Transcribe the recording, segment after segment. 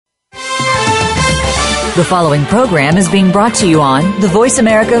The following program is being brought to you on the Voice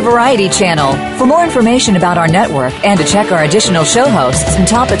America Variety Channel. For more information about our network and to check our additional show hosts and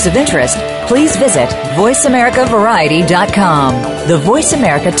topics of interest, please visit voiceamericavariety.com. The Voice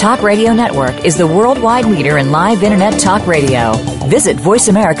America Talk Radio Network is the worldwide leader in live Internet talk radio. Visit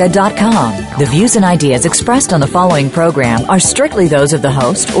voiceamerica.com. The views and ideas expressed on the following program are strictly those of the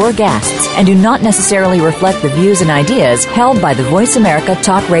host or guests and do not necessarily reflect the views and ideas held by the Voice America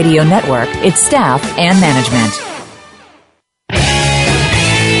Talk Radio Network, its staff, and management.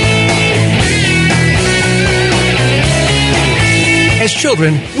 As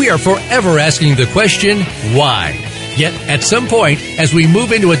children, we are forever asking the question, why? Yet, at some point, as we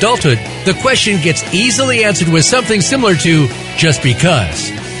move into adulthood, the question gets easily answered with something similar to, just because.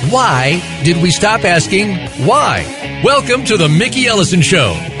 Why did we stop asking why? Welcome to the Mickey Ellison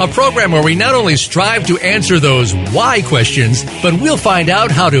Show, a program where we not only strive to answer those why questions, but we'll find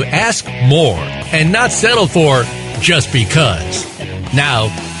out how to ask more and not settle for just because. Now,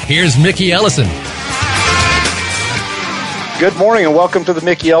 here's Mickey Ellison. Good morning and welcome to the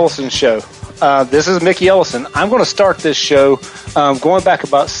Mickey Ellison Show. This is Mickey Ellison. I'm going to start this show going back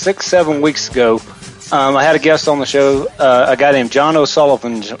about 6-7 weeks ago. I had a guest on the show, a guy named John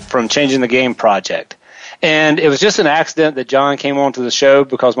O'Sullivan from Changing the Game Project. And it was just an accident that John came onto the show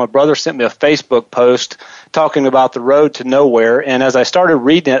because my brother sent me a Facebook post talking about the road to nowhere. And as I started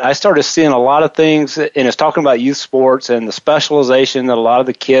reading it, I started seeing a lot of things, and it's talking about youth sports and the specialization that a lot of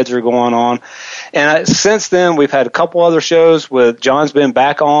the kids are going on. And since then, we've had a couple other shows with John's been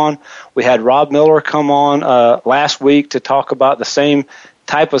back on. We had Rob Miller come on last week to talk about the same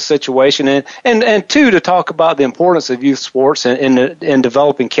type of situation, and two, to talk about the importance of youth sports and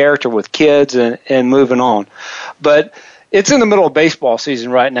developing character with kids and moving on. But it's in the middle of baseball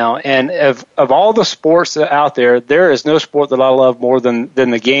season right now, and of all the sports that out there, there is no sport that I love more than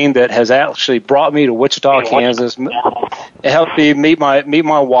the game that has actually brought me to Wichita, Kansas. It helped me meet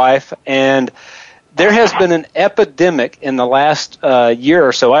my wife, and there has been an epidemic in the last year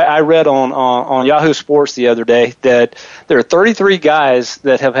or so. I read on Yahoo Sports the other day that there are 33 guys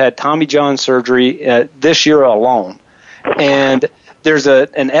that have had Tommy John surgery this year alone. And there's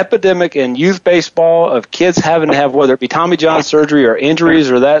an epidemic in youth baseball of kids having to have, whether it be Tommy John surgery or injuries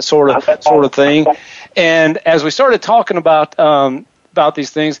or that sort of thing. And as we started talking about these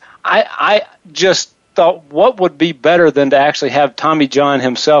things, I just thought, what would be better than to actually have Tommy John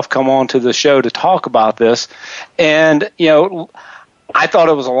himself come on to the show to talk about this? And, I thought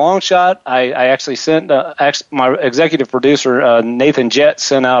it was a long shot. I actually sent my executive producer, Nathan Jett,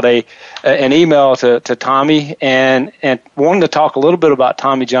 sent out an email to Tommy and wanted to talk a little bit about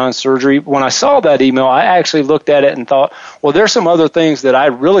Tommy John surgery. When I saw that email, I actually looked at it and thought, well, there's some other things that I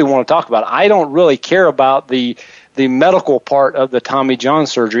really want to talk about. I don't really care about the medical part of the Tommy John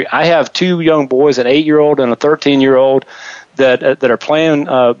surgery. I have two young boys, an 8-year-old and a 13-year-old, that are playing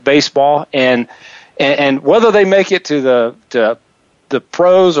baseball, and whether they make it to the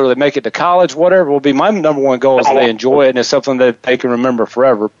pros or they make it to college, whatever will be, my number one goal is that they enjoy it and it's something that they can remember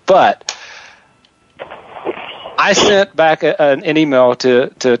forever. But I sent back an email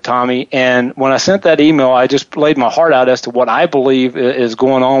to Tommy, and when I sent that email, I just laid my heart out as to what I believe is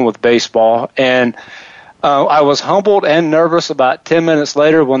going on with baseball. And I was humbled and nervous about 10 minutes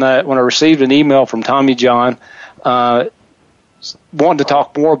later when I received an email from Tommy John wanting to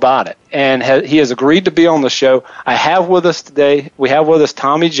talk more about it. And he has agreed to be on the show. We have with us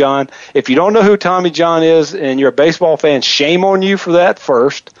Tommy John. If you don't know who Tommy John is and you're a baseball fan, shame on you for that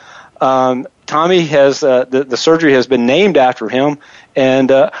first. Tommy has the surgery has been named after him.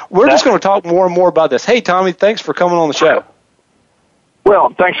 And we're just going to talk more and more about this. Hey, Tommy, thanks for coming on the show.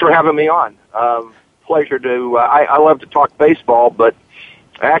 Well, thanks for having me on. Pleasure to, I love to talk baseball, but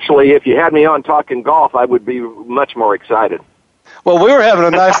actually, if you had me on talking golf, I would be much more excited. Well, we were having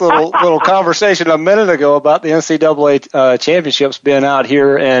a nice little conversation a minute ago about the NCAA championships being out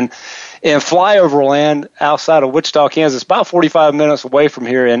here in flyover land outside of Wichita, Kansas, about 45 minutes away from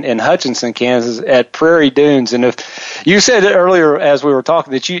here in Hutchinson, Kansas, at Prairie Dunes. And if you said earlier as we were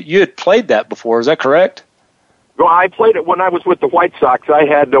talking that you had played that before, is that correct? Well, I played it when I was with the White Sox. I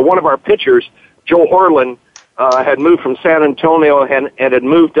had one of our pitchers, Joe Horland, had moved from San Antonio and had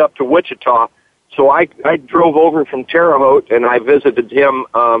moved up to Wichita. So I drove over from Terre Haute, and I visited him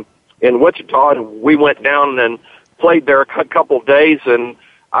in Wichita, and we went down and played there a couple of days. And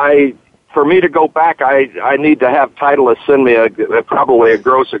for me to go back, I need to have Titleist send me probably a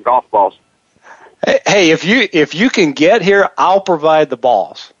gross of golf balls. Hey, if you can get here, I'll provide the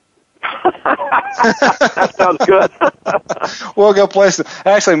balls. That sounds good. We'll go play some.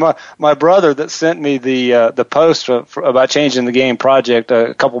 Actually, my brother that sent me the post about changing the game project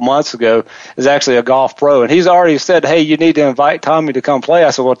a couple months ago is actually a golf pro, and he's already said, "Hey, you need to invite Tommy to come play."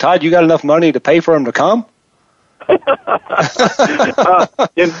 I said, "Well, Todd, you got enough money to pay for him to come?"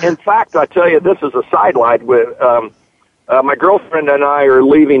 In fact, I tell you, this is a sidelight. With my girlfriend and I are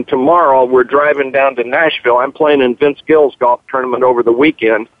leaving tomorrow. We're driving down to Nashville. I'm playing in Vince Gill's golf tournament over the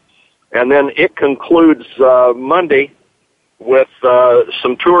weekend, and then it concludes Monday with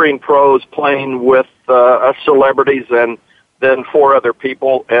some touring pros playing with us celebrities and then 4 other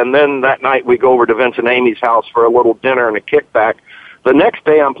people. And then that night we go over to Vince and Amy's house for a little dinner and a kickback. The next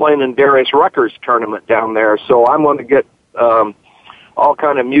day I'm playing in Darius Rucker's tournament down there, so I'm going to get all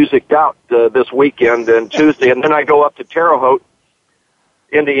kind of musiced out this weekend and Tuesday. And then I go up to Terre Haute,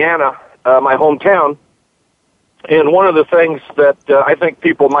 Indiana, my hometown. And one of the things that I think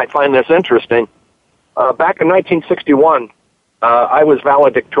people might find this interesting, back in 1961, I was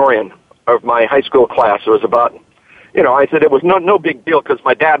valedictorian of my high school class. It was about, I said it was no big deal because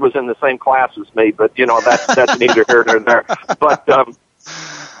my dad was in the same class as me, but, that's neither here nor there. But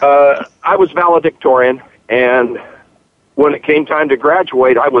I was valedictorian, and when it came time to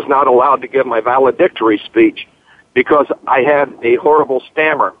graduate, I was not allowed to give my valedictory speech because I had a horrible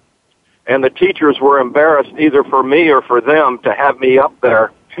stammer. And the teachers were embarrassed either for me or for them to have me up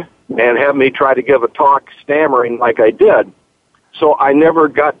there and have me try to give a talk stammering like I did. So I never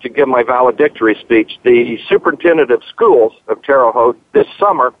got to give my valedictory speech. The superintendent of schools of Terre Haute this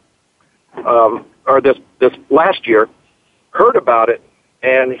summer, or this last year, heard about it,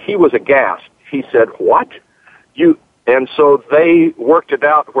 and he was aghast. He said, "What? You?" And so they worked it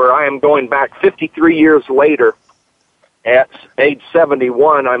out where I am going back 53 years later. At age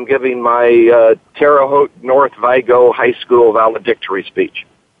 71, I'm giving my Terre Haute North Vigo High School valedictory speech.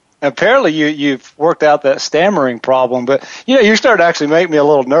 Apparently, you've worked out that stammering problem, but you started to actually make me a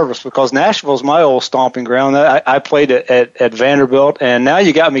little nervous because Nashville's my old stomping ground. I played at Vanderbilt, and now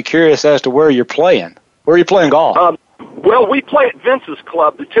you got me curious as to where you're playing. Where are you playing golf? Well, we play at Vince's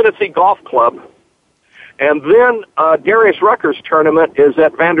club, the Tennessee Golf Club, and then Darius Rucker's tournament is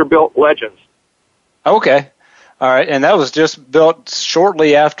at Vanderbilt Legends. Okay. All right, and that was just built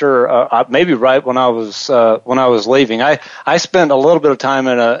shortly after, maybe right when I was leaving. I spent a little bit of time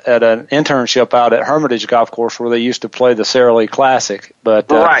at an internship out at Hermitage Golf Course where they used to play the Sara Lee Classic. But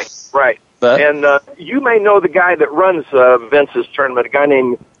right. And you may know the guy that runs Vince's tournament, a guy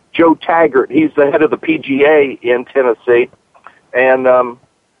named Joe Taggart. He's the head of the PGA in Tennessee, and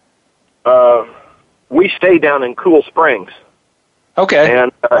we stay down in Cool Springs. Okay.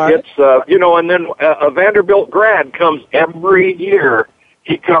 And it's, and then a Vanderbilt grad comes every year.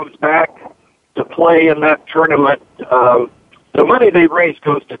 He comes back to play in that tournament. The money they raise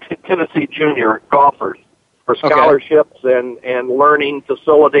goes to Tennessee junior golfers for scholarships and learning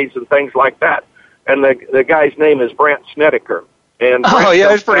facilities and things like that. And the guy's name is Brant Snedeker. And he's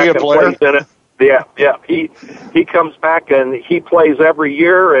a pretty good player. In it. Yeah. He comes back and he plays every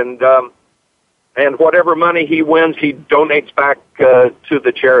year, and whatever money he wins, he donates back to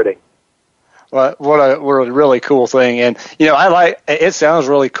the charity. Well, what a really cool thing. And, it sounds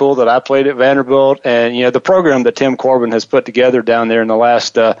really cool that I played at Vanderbilt. And, the program that Tim Corbin has put together down there in the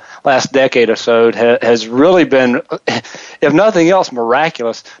last decade or so has really been, if nothing else,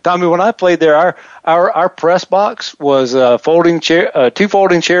 miraculous. Tommy, when I played there, our press box was two folding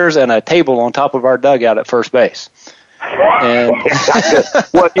chairs and a table on top of our dugout at first base. And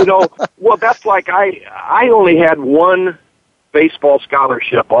well, that's like I only had one baseball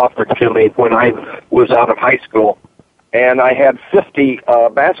scholarship offered to me when I was out of high school, and I had 50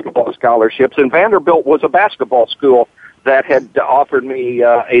 basketball scholarships, and Vanderbilt was a basketball school that had offered me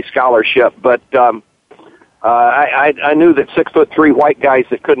a scholarship, but I knew that 6'3" white guys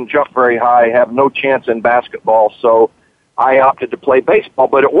that couldn't jump very high have no chance in basketball, so I opted to play baseball.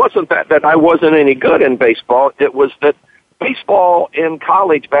 But it wasn't that I wasn't any good in baseball. It was that baseball in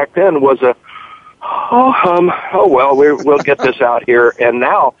college back then was we'll get this out here. And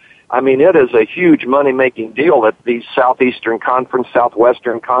now, it is a huge money-making deal at these Southeastern Conference,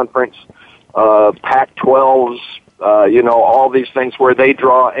 Southwestern Conference, Pac-12s, all these things where they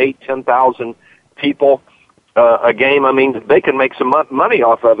draw 10,000 people a game. They can make some money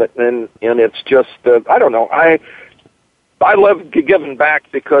off of it, and it's just, I don't know. I love giving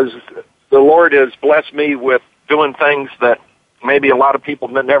back because the Lord has blessed me with doing things that maybe a lot of people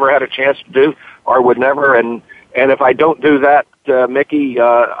never had a chance to do or would never. And if I don't do that, Mickey,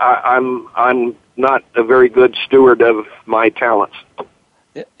 I'm not a very good steward of my talents.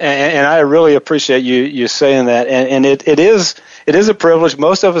 And I really appreciate you saying that. And it is a privilege.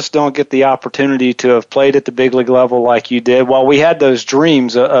 Most of us don't get the opportunity to have played at the big league level like you did. While we had those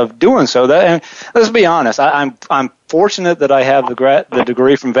dreams of doing so, and let's be honest, I'm fortunate that I have the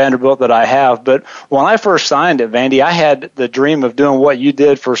degree from Vanderbilt that I have. But when I first signed at Vandy, I had the dream of doing what you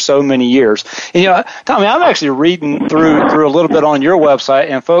did for so many years. And Tommy, I'm actually reading through a little bit on your website.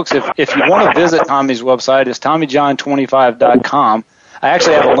 And folks, if you want to visit Tommy's website, it's TommyJohn25.com. I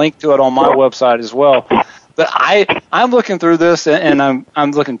actually have a link to it on my website as well. But I'm looking through this, and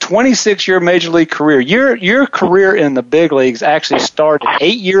I'm looking 26-year major league career. Your career in the big leagues actually started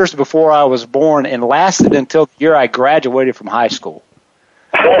 8 years before I was born and lasted until the year I graduated from high school.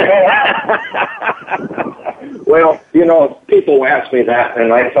 Well, people ask me that,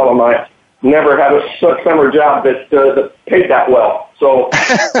 and I tell them I never had a summer job that paid that well. So.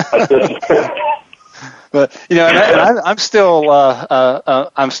 But and I'm still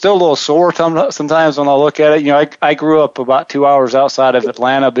a little sore sometimes when I look at it. I grew up about 2 hours outside of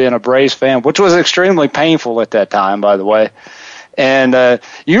Atlanta, being a Braves fan, which was extremely painful at that time, by the way. And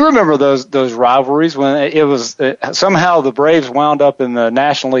you remember those rivalries when it was somehow the Braves wound up in the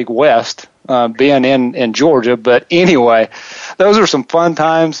National League West, being in Georgia. But anyway, those are some fun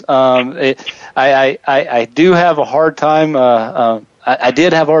times. I do have a hard time. I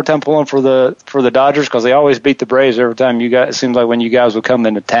did have a hard time pulling for the Dodgers because they always beat the Braves every time it seems like when you guys would come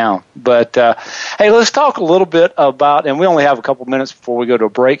into town. But hey, let's talk a little bit about, and we only have a couple minutes before we go to a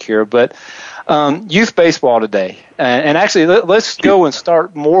break here, but youth baseball today. And actually, let's go and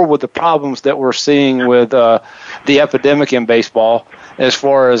start more with the problems that we're seeing with the epidemic in baseball as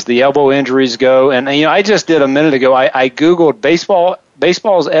far as the elbow injuries go. And I just did a minute ago. I Googled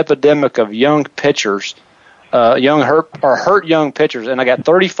baseball's epidemic of young pitchers. Hurt young pitchers, and I got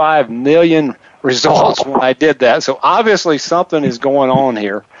 35 million results when I did that. So obviously something is going on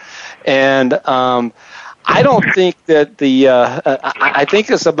here, and I don't think that I think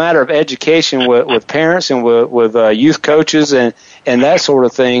it's a matter of education with parents and with youth coaches and that sort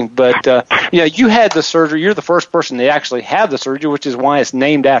of thing. But you had the surgery. You're the first person to actually have the surgery, which is why it's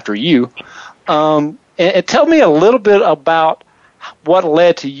named after you. And tell me a little bit about what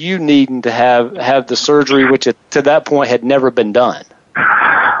led to you needing to have the surgery, which to that point had never been done?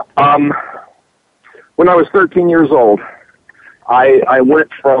 When I was 13 years old, I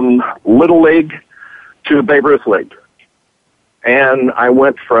went from Little League to Babe Ruth League. And I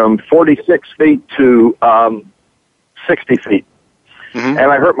went from 46 feet to 60 feet. Mm-hmm.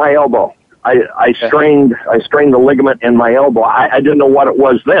 And I hurt my elbow. I strained the ligament in my elbow. I didn't know what it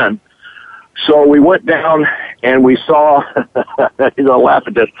was then. So we went down and we saw, you're going to laugh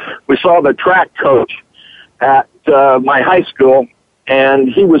at this, we saw the track coach at my high school, and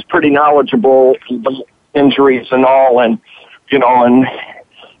he was pretty knowledgeable about injuries and all, and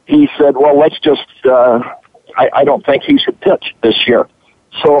he said, well, let's just, I don't think he should pitch this year.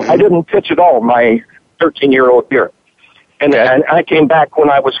 So I didn't pitch at all my 13-year-old year. And I came back when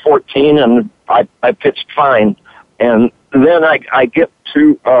I was 14, and I pitched fine. And then I get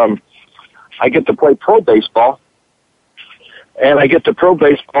to play pro baseball, and I get to pro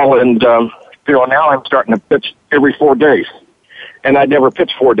baseball, and now I'm starting to pitch every 4 days, and I'd never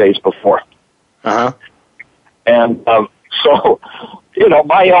pitched 4 days before. And so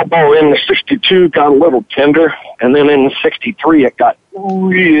my elbow in the 62 got a little tender, and then in the 63 it got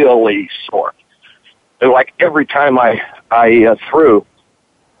really sore. And like every time I threw,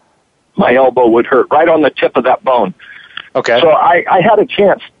 my elbow would hurt right on the tip of that bone. Okay. So I had a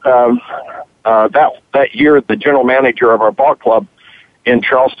chance. That year, the general manager of our ball club in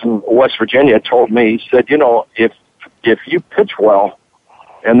Charleston, West Virginia, told me, he said, if you pitch well,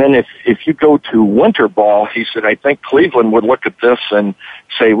 and then if you go to winter ball, he said, I think Cleveland would look at this and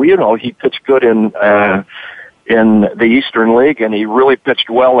say, well, he pitched good in the Eastern League, and he really pitched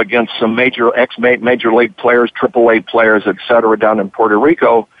well against some ex-major league players, AAA players, et cetera, down in Puerto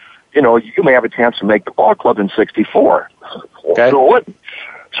Rico. You may have a chance to make the ball club in 64. Okay.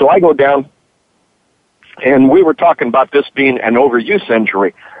 So I go down, and we were talking about this being an overuse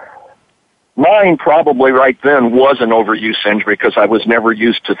injury. Mine probably right then was an overuse injury because I was never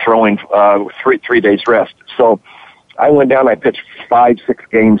used to throwing 3 days rest. So I went down, I pitched 5-6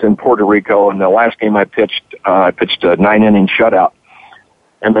 games in Puerto Rico, and the last game I pitched a 9-inning shutout.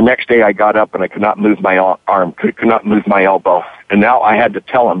 And the next day I got up and I could not move my arm, could not move my elbow. And now I had to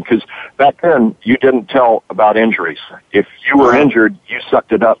tell them, because back then you didn't tell about injuries. If you were injured, you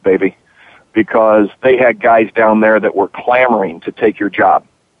sucked it up, baby, because they had guys down there that were clamoring to take your job.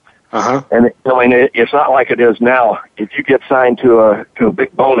 And it's not like it is now. If you get signed to a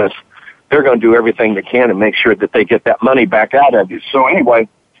big bonus, they're going to do everything they can to make sure that they get that money back out of you. So anyway,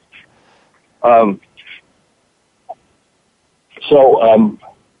 I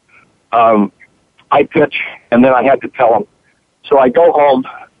pitch, and then I had to tell them. So I go home,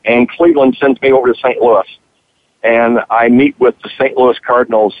 and Cleveland sends me over to St. Louis, and I meet with the St. Louis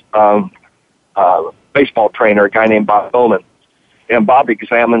Cardinals baseball trainer, a guy named Bob Bowman. And Bob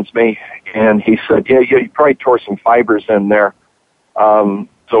examines me, and he said, yeah, you probably tore some fibers in there.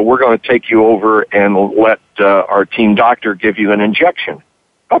 So we're going to take you over and let our team doctor give you an injection.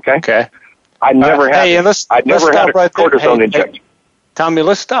 Okay. I'd never had a cortisone injection. Hey, Tommy,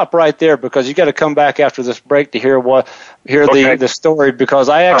 let's stop right there because you got to come back after this break to hear the story, because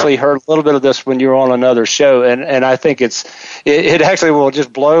I actually heard a little bit of this when you were on another show, and I think it actually will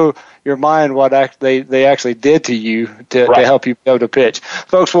just blow your mind what they actually did to you to help you go to pitch.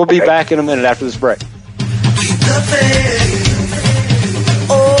 Folks, we'll be back in a minute after this break.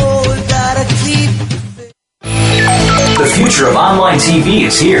 The future of online TV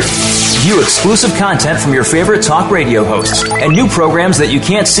is here. View exclusive content from your favorite talk radio hosts and new programs that you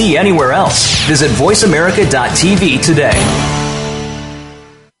can't see anywhere else. Visit voiceamerica.tv today.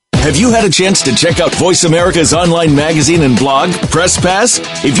 Have you had a chance to check out Voice America's online magazine and blog, Press Pass?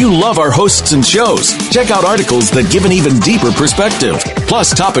 If you love our hosts and shows, check out articles that give an even deeper perspective.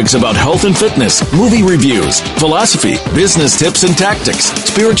 Plus topics about health and fitness, movie reviews, philosophy, business tips and tactics,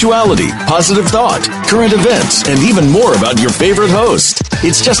 spirituality, positive thought, current events, and even more about your favorite host.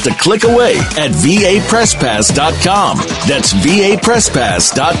 It's just a click away at vapresspass.com. That's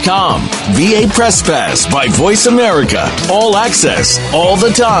vapresspass.com. VA Press Pass by Voice America. All access, all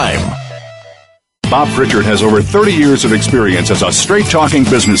the time. Bob Pritchard has over 30 years of experience as a straight-talking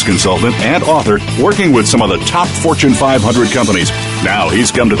business consultant and author working with some of the top Fortune 500 companies. Now he's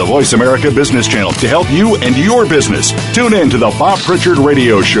come to the Voice America Business Channel to help you and your business. Tune in to the Bob Pritchard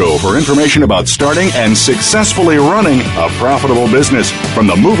Radio Show for information about starting and successfully running a profitable business. From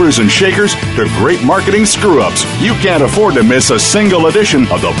the movers and shakers to great marketing screw-ups, you can't afford to miss a single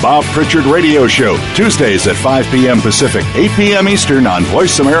edition of the Bob Pritchard Radio Show. Tuesdays at 5 p.m. Pacific, 8 p.m. Eastern on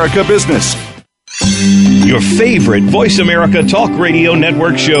Voice America Business. Your favorite Voice America Talk Radio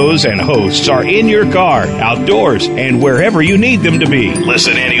Network shows and hosts are in your car, outdoors, and wherever you need them to be.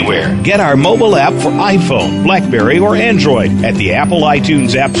 Listen anywhere. Get our mobile app for iPhone, BlackBerry, or Android at the Apple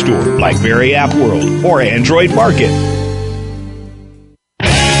iTunes App Store, BlackBerry App World, or Android Market.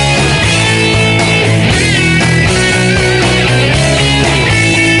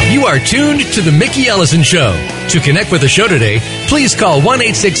 You are tuned to The Mickey Ellison Show. To connect with the show today, please call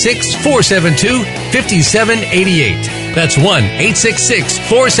 1-866-472-5788. That's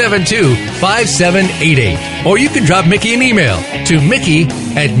 1-866-472-5788. Or you can drop Mickey an email to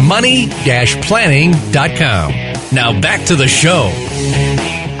mickey@money-planning.com. Now back to the show.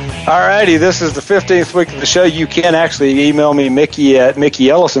 All righty, this is the 15th week of the show. You can actually email me,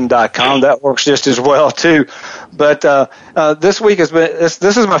 mickey@mickeyellison.com. That works just as well, too. But this week has been this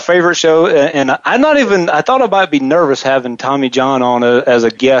is my favorite show, and I thought I might be nervous having Tommy John on as a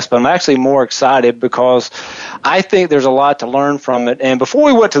guest, but I'm actually more excited because I think there's a lot to learn from it. And before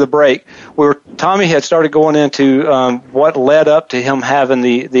we went to the break, Tommy had started going into what led up to him having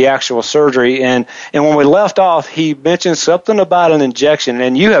the actual surgery, and when we left off, he mentioned something about an injection,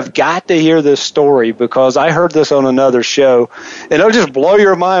 and you have got to hear this story because I heard this on another show, and it'll just blow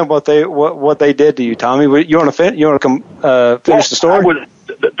your mind what they did to you, Tommy. You want to finish the story?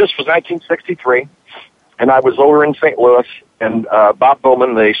 This was 1963, and I was over in St. Louis, and Bob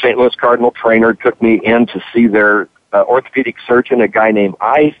Bowman, the St. Louis Cardinal trainer, took me in to see their orthopedic surgeon, a guy named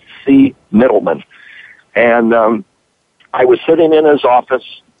I.C. Middleman. And I was sitting in his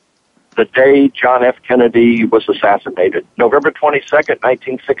office the day John F. Kennedy was assassinated. November 22nd,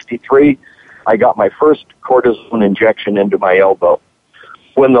 1963, I got my first cortisone injection into my elbow.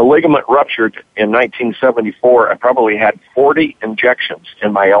 When the ligament ruptured in 1974, I probably had 40 injections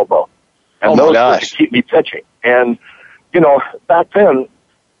in my elbow. And those were to keep me pitching. And, back then,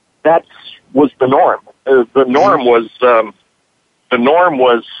 that was the norm. The norm was,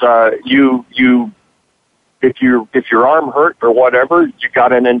 if your arm hurt or whatever, you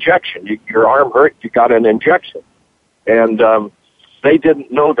got an injection. Your arm hurt, you got an injection. And they didn't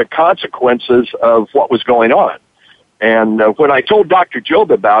know the consequences of what was going on. And when I told Dr.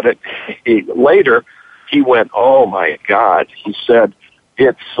 Job about it later, he went, "Oh, my God." He said,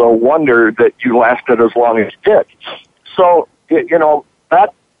 "It's a wonder that you lasted as long as you did." So,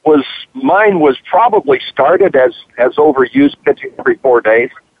 mine was probably started as overused pitching every 4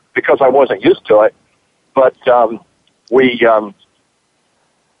 days because I wasn't used to it. But we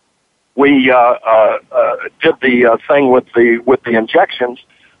did the thing with the injections,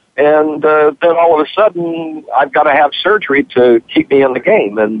 And then all of a sudden, I've got to have surgery to keep me in the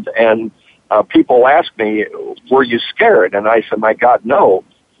game. And people ask me, were you scared? And I said, my God, no.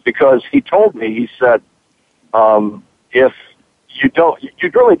 Because he told me, he said, if you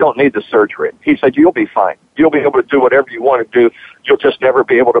really don't need the surgery. He said, you'll be fine. You'll be able to do whatever you want to do. You'll just never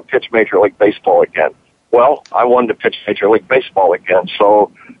be able to pitch Major League Baseball again. Well, I wanted to pitch Major League Baseball again,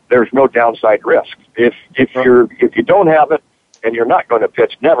 so there's no downside risk. If you don't have it and you're not going to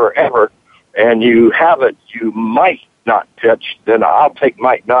pitch, never ever, and you have it, you might not pitch, then I'll take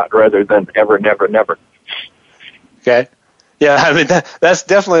might not rather than ever, never, never. Okay. Yeah, I mean that's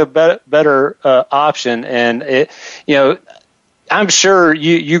definitely a better option, and I'm sure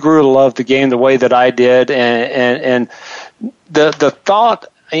you grew to love the game the way that I did, and the thought.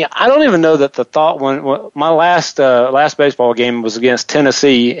 I don't even know that the thought when my last baseball game was against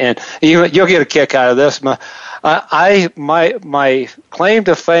Tennessee, and you'll get a kick out of this. My claim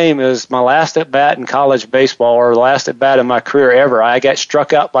to fame is my last at bat in college baseball, or the last at bat in my career ever. I got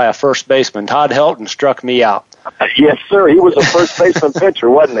struck out by a first baseman. Todd Helton struck me out. Yes, sir. He was a first baseman pitcher,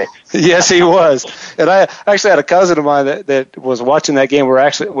 wasn't he? Yes, he was. And I actually had a cousin of mine that was watching that game. We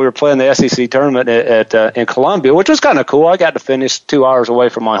were playing the SEC tournament in Columbia, which was kind of cool. I got to finish 2 hours away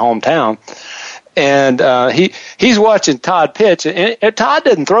from my hometown, and he's watching Todd pitch, and Todd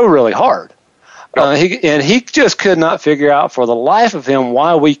didn't throw really hard. He just could not figure out for the life of him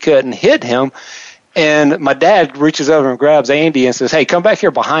why we couldn't hit him. And my dad reaches over and grabs Andy and says, "Hey, come back here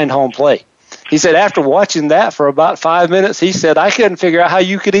behind home plate." He said after watching that for about 5 minutes, he said, I couldn't figure out how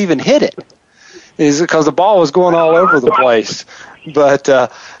you could even hit it. Because the ball was going all over the place. But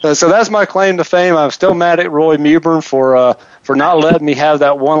so that's my claim to fame. I'm still mad at Roy Mewburn for not letting me have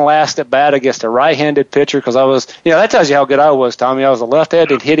that one last at bat against a right-handed pitcher, because I was, that tells you how good I was, Tommy. I was a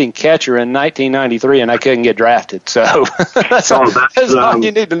left-handed hitting catcher in 1993, and I couldn't get drafted. So that's all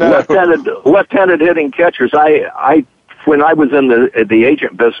you need to know. Left-handed hitting catchers. When I was in the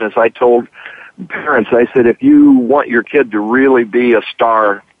agent business, I told parents, I said, if you want your kid to really be a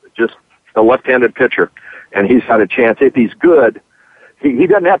star, just a left-handed pitcher, and he's got a chance. If he's good, he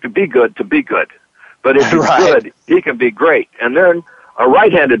doesn't have to be good to be good. But if he's good, he can be great. And then a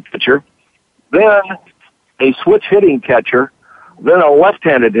right-handed pitcher, then a switch hitting catcher, then a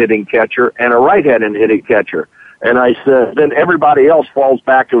left-handed hitting catcher, and a right-handed hitting catcher. And I said, then everybody else falls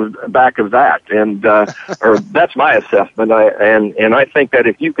back of that, and or that's my assessment. And I think that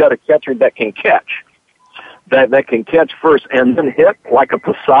if you've got a catcher that can catch, that can catch first and then hit, like a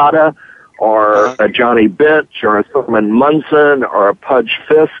Posada or a Johnny Bench or a Thurman Munson or a Pudge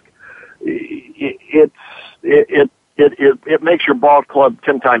Fisk, it makes your ball club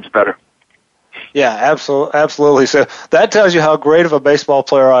 10 times better. Yeah, absolutely. So that tells you how great of a baseball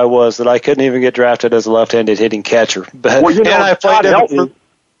player I was, that I couldn't even get drafted as a left-handed hitting catcher. But Todd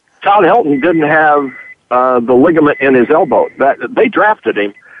Helton didn't have the ligament in his elbow. They drafted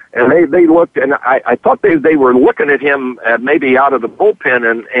him, and they looked, and I thought they were looking at him maybe out of the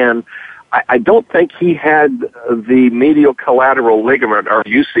bullpen, and I don't think he had the medial collateral ligament, or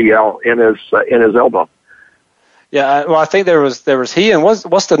UCL, in his elbow. Yeah, well, I think there was he, and what's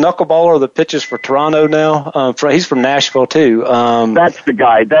the knuckleballer that pitches for Toronto now? He's from Nashville too. That's the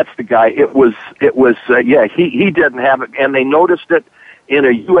guy. It was he didn't have it, and they noticed it in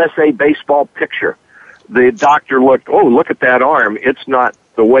a USA Baseball picture. The doctor looked at that arm. It's not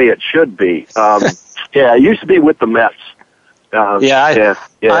the way it should be. It used to be with the Mets.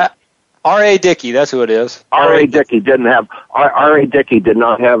 R.A. Dickey, that's who it is. R.A. Dickey did not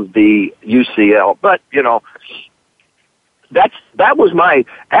have the UCL, but that was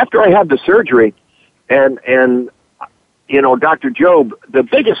after I had the surgery, and Dr. Job, the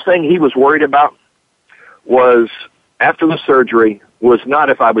biggest thing he was worried about was, after the surgery, was not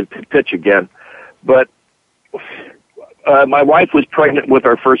if I would pitch again, but my wife was pregnant with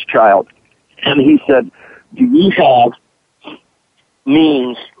our first child, and he said, do you have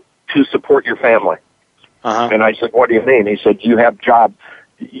means to support your family? And I said, what do you mean? He said, you have job.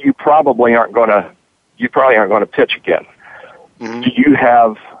 You probably aren't going to pitch again. Mm-hmm. Do you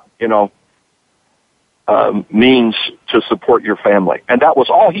have, means to support your family? And that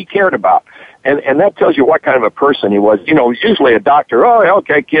was all he cared about. And that tells you what kind of a person he was. Usually a doctor,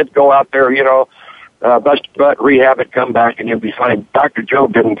 okay, kid, go out there, bust your butt, rehab it, come back, and you'll be fine. Dr.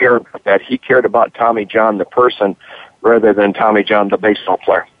 Job didn't care about that. He cared about Tommy John, the person, rather than Tommy John, the baseball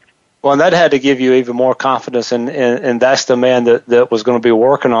player. Well, and that had to give you even more confidence, and that's the man that was going to be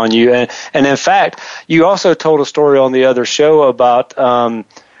working on you. And in fact, you also told a story on the other show about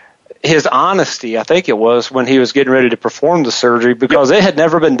his honesty, I think it was, when he was getting ready to perform the surgery, because it had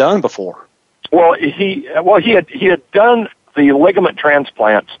never been done before. Well, he had done the ligament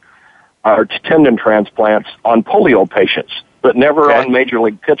transplants or tendon transplants on polio patients, but never on major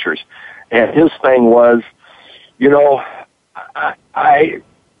league pitchers. And his thing was, you know, I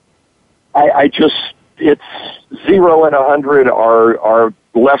just, it's 0 in 100 or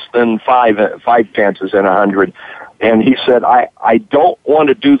less than five chances in 100. And he said, I don't want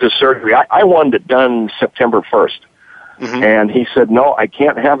to do the surgery. I wanted it done September 1st. Mm-hmm. And he said, no, I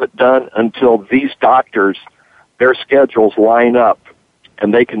can't have it done until these doctors, their schedules line up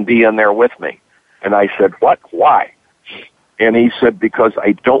and they can be in there with me. And I said, what? Why? And he said, because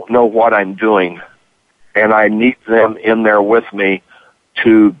I don't know what I'm doing, and I need them in there with me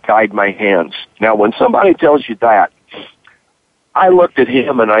to guide my hands. Now, when somebody tells you that, I looked at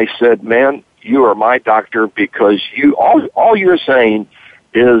him and I said, man, you are my doctor, because you all you're saying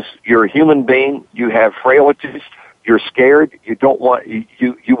is you're a human being, you have frailties, you're scared, you don't want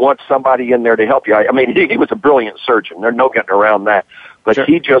you want somebody in there to help you. I mean, he was a brilliant surgeon. There's no getting around that. But sure,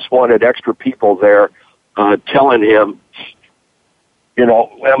 he just wanted extra people there telling him, you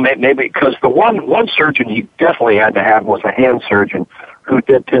know, well, maybe because the one surgeon he definitely had to have was a hand surgeon who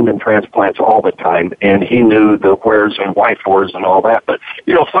did tendon transplants all the time, and he knew the wheres and wherefores and all that. But,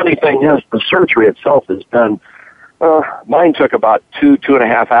 you know, funny thing is, the surgery itself is done, mine took about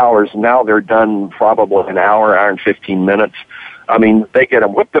 2.5 hours. Now they're done probably an hour and 15 minutes. I mean, they get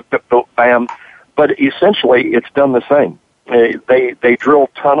them whip, bam. But essentially, it's done the same. They drill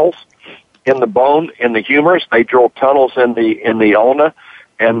tunnels in the bone, in the humerus. They drill tunnels in the ulna,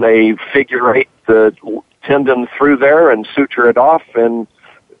 and they figure eight the tendon through there and suture it off, and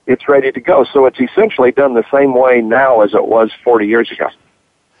it's ready to go. So it's essentially done the same way now as it was 40 years ago.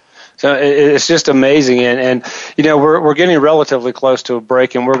 So it's just amazing, and you know, we're getting relatively close to a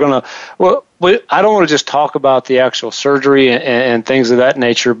break, and we're gonna. Well, I don't want to just talk about the actual surgery and things of that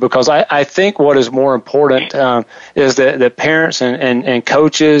nature, because I think what is more important is that parents and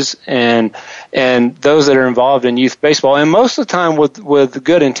coaches and those that are involved in youth baseball, and most of the time with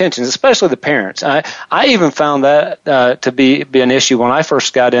good intentions, especially the parents. I even found that to be an issue when I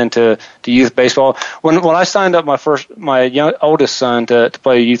first got into youth baseball. When I signed up my oldest son to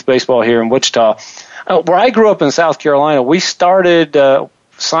play youth baseball here in Wichita, where I grew up in South Carolina, we started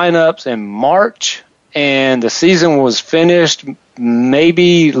sign-ups in March, and the season was finished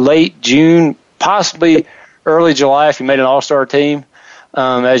maybe late June, possibly early July if you made an all-star team,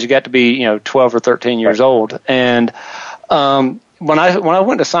 as you got to be 12 or 13 years old. And when I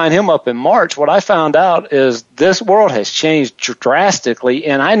went to sign him up in March, what I found out is this world has changed drastically,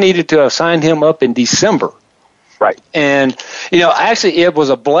 and I needed to have signed him up in December. Right. And, actually it was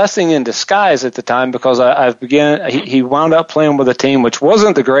a blessing in disguise at the time, because he wound up playing with a team which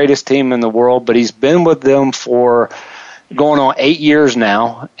wasn't the greatest team in the world, but he's been with them for going on 8 years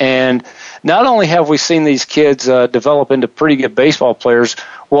now. And not only have we seen these kids develop into pretty good baseball players,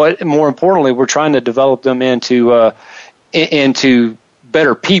 more importantly, we're trying to develop them into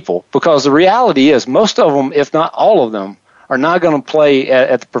better people, because the reality is most of them, if not all of them, are not going to play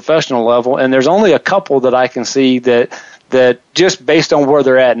at the professional level, and there's only a couple that I can see that just based on where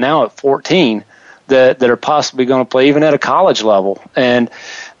they're at now at 14, that are possibly going to play even at a college level. And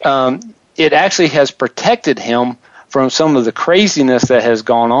it actually has protected him from some of the craziness that has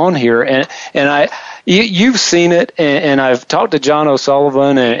gone on here. And you've seen it, and I've talked to John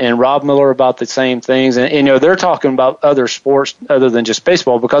O'Sullivan and Rob Miller about the same things. And they're talking about other sports other than just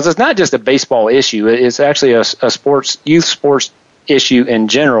baseball, because it's not just a baseball issue. It's actually a youth sports issue in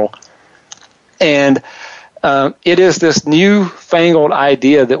general. And it is this newfangled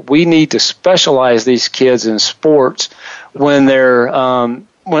idea that we need to specialize these kids in sports when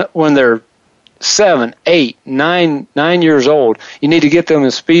they're 7, 8, 9 years old. You need to get them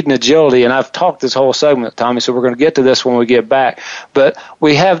in speed and agility. And I've talked this whole segment, Tommy, so we're going to get to this when we get back. But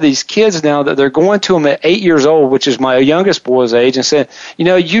we have these kids now that they're going to them at 8 years old, which is my youngest boy's age, and saying,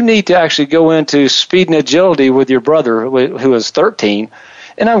 you need to actually go into speed and agility with your brother, who is 13.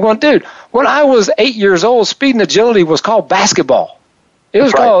 And I'm going, dude, when I was 8 years old, speed and agility was called basketball. It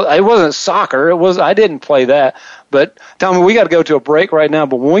was called. It wasn't soccer. I didn't play that. But Tommy, we got to go to a break right now.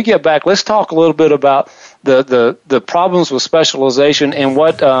 But when we get back, let's talk a little bit about the problems with specialization and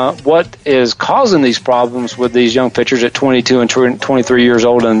what is causing these problems with these young pitchers at 22 and 23 years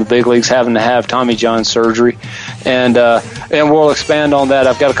old in the big leagues having to have Tommy John surgery, and we'll expand on that.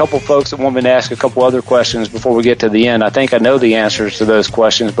 I've got a couple folks that want me to ask a couple other questions before we get to the end. I think I know the answers to those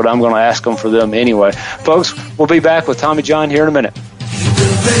questions, but I'm going to ask them for them anyway. Folks, we'll be back with Tommy John here in a minute.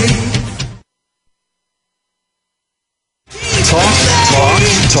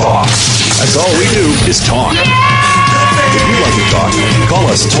 Talk. That's all we do is talk. If you'd like to talk, call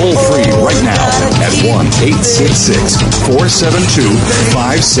us toll-free right now at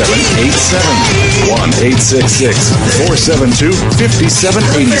 1-866-472-5787.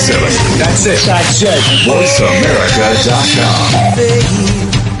 1-866-472-5787. That's it.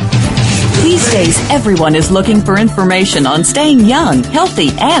 VoiceAmerica.com. These days, everyone is looking for information on staying young,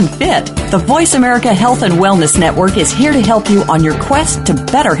 healthy, and fit. The Voice America Health and Wellness Network is here to help you on your quest to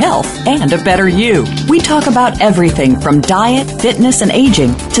better health and a better you. We talk about everything from diet, fitness, and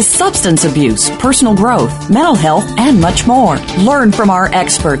aging to substance abuse, personal growth, mental health, and much more. Learn from our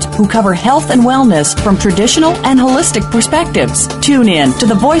experts who cover health and wellness from traditional and holistic perspectives. Tune in to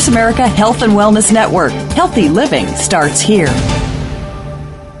the Voice America Health and Wellness Network. Healthy living starts here.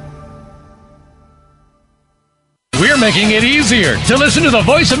 We're making it easier to listen to the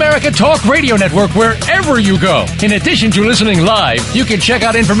Voice America Talk Radio Network wherever you go. In addition to listening live, you can check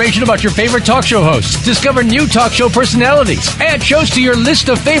out information about your favorite talk show hosts, discover new talk show personalities, add shows to your list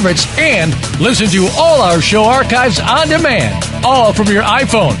of favorites, and listen to all our show archives on demand. All from your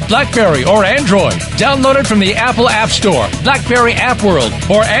iPhone, BlackBerry, or Android. Download it from the Apple App Store, BlackBerry App World,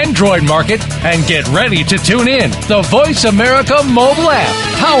 or Android Market, and get ready to tune in. The Voice America mobile app,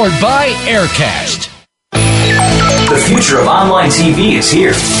 powered by Aircast. The future of online TV is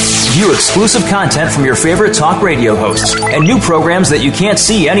here. View exclusive content from your favorite talk radio hosts and new programs that you can't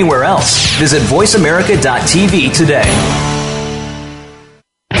see anywhere else. Visit voiceamerica.tv today.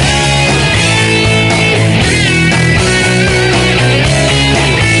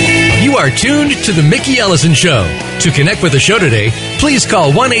 You are tuned to The Mickey Ellison Show. To connect with the show today, please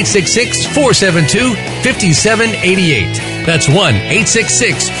call 1-866-472-5788. That's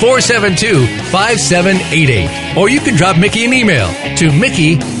 1-866-472-5788. Or you can drop Mickey an email to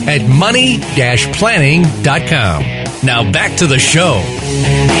mickey@money-planning.com. Now back to the show.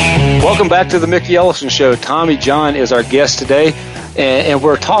 Welcome back to the Mickey Ellison Show. Tommy John is our guest today. And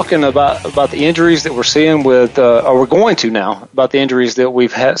we're talking about the injuries that we're seeing with, or we're going to now, about the injuries that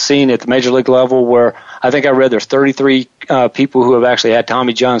we've seen at the major league level, where I think I read there's 33 people who have actually had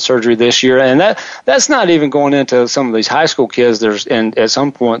Tommy John surgery this year. And that's not even going into some of these high school kids and at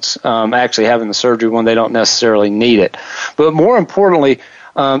some points actually having the surgery when they don't necessarily need it. But more importantly,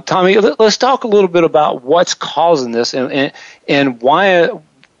 Tommy, let's talk a little bit about what's causing this and why.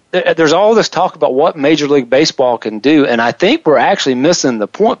 There's all this talk about what Major League Baseball can do, and I think we're actually missing the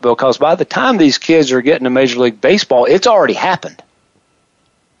point, Bill, because by the time these kids are getting to Major League Baseball, it's already happened.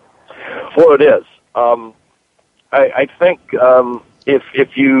 Well, it is. I think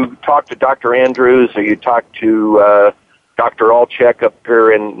if you talk to Dr. Andrews or you talk to Dr. Allcheck up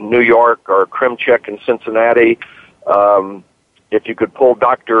here in New York or Krimchek in Cincinnati, if you could pull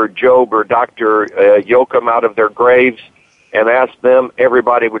Dr. Job or Dr. Yoakum out of their graves and ask them,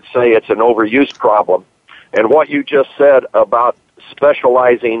 everybody would say it's an overuse problem. And what you just said about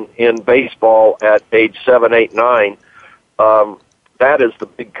specializing in baseball at age 7, 8, 9, that is the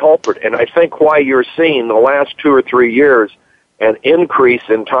big culprit. And I think why you're seeing the last 2 or 3 years an increase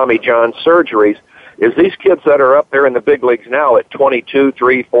in Tommy John surgeries is these kids that are up there in the big leagues now at 22,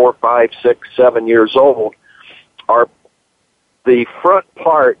 3, 4, 5, 6, 7 years old are the front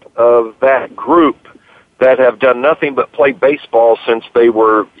part of that group that have done nothing but play baseball since they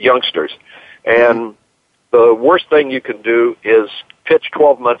were youngsters. And the worst thing you can do is pitch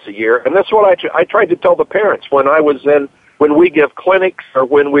 12 months a year. And that's what I tried to tell the parents when we give clinics or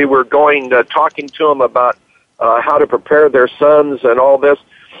when we were talking to them about how to prepare their sons and all this.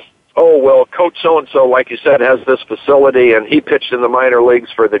 Oh, well, Coach so-and-so, like you said, has this facility, and he pitched in the minor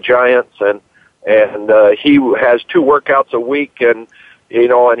leagues for the Giants, and he has 2 workouts a week, and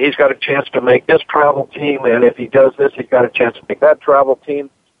he's got a chance to make this travel team, and if he does this, he's got a chance to make that travel team.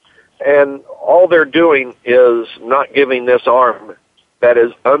 And all they're doing is not giving this arm that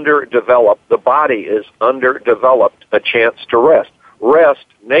is underdeveloped, the body is underdeveloped, a chance to rest. Rest,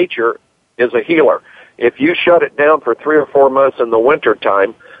 nature, is a healer. If you shut it down for 3 or 4 months in the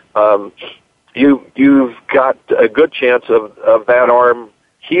wintertime, you've got a good chance of that arm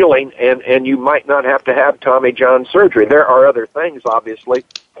healing, and you might not have to have Tommy John surgery. There are other things, obviously,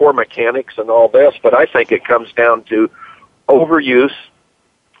 poor mechanics and all this, but I think it comes down to overuse,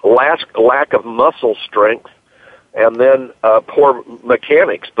 lack of muscle strength, and then poor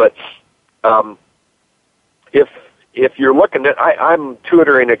mechanics. But if you're looking at, I'm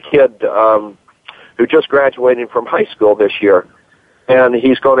tutoring a kid who just graduated from high school this year, and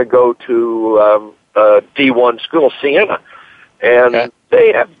he's going to go to a D1 school, Siena, and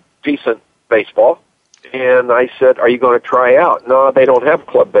they have decent baseball. And I said, are you going to try out? No, they don't have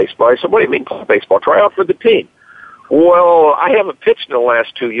club baseball. I said, what do you mean club baseball? Try out for the team. Well, I haven't pitched in the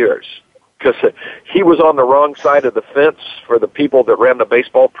last 2 years. because he was on the wrong side of the fence for the people that ran the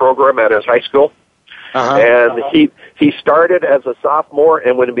baseball program at his high school. Uh-huh. And he started as a sophomore,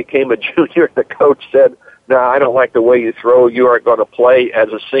 and when he became a junior, the coach said, "No, I don't like the way you throw. You aren't going to play as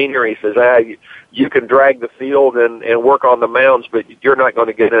a senior." He says, you can drag the field and work on the mounds, but you're not going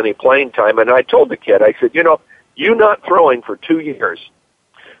to get any playing time. And I told the kid, I said, you not throwing for 2 years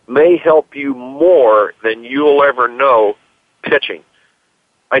may help you more than you'll ever know pitching.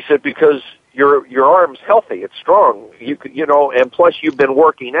 I said, because your arm's healthy, it's strong, and plus you've been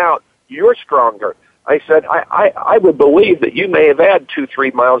working out, you're stronger. I said, I would believe that you may have add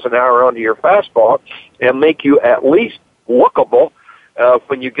 2-3 miles an hour onto your fastball and make you at least lookable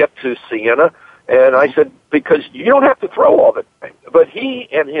when you get to Siena. And I said, because you don't have to throw all the time. But he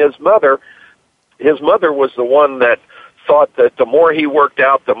and his mother was the one that thought that the more he worked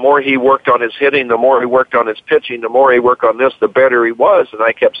out, the more he worked on his hitting, the more he worked on his pitching, the more he worked on this, the better he was. And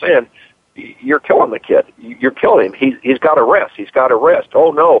I kept saying, you're killing the kid. You're killing him. He's got to rest. He's got to rest.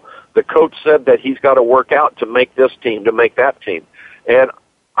 Oh, no. The coach said that he's got to work out to make this team, to make that team. And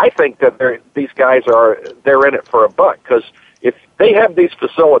I think that these guys they're in it for a buck, because if they have these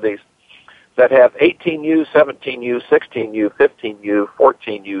facilities that have 18U, 17U, 16U, 15U,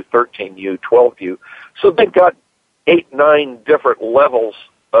 14U, 13U, 12U, so they've got 8-9 different levels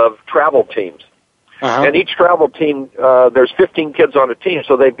of travel teams. Uh-huh. And each travel team, there's 15 kids on a team,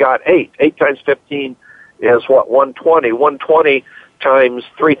 so they've got 8. 8 times 15 is what, 120. 120 times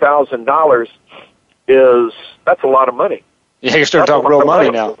 $3,000 that's a lot of money. Yeah, you're starting talking real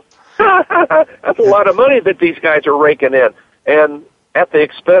money now. That's a lot of money that these guys are raking in, and at the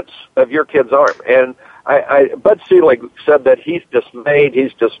expense of your kid's arm. And Bud Selig said that he's dismayed,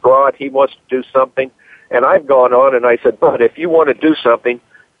 he's distraught, he wants to do something. And I've gone on and I said, Bud, if you want to do something,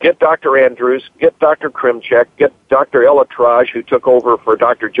 get Dr. Andrews, get Dr. Krimchek, get Dr. Elatrage, who took over for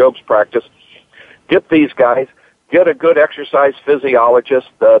Dr. Job's practice. Get these guys. Get a good exercise physiologist.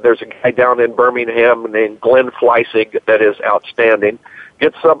 There's a guy down in Birmingham named Glenn Fleissig that is outstanding.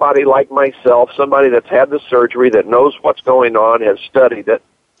 Get somebody like myself, somebody that's had the surgery, that knows what's going on, has studied it,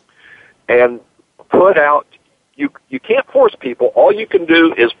 and put out, you can't force people. All you can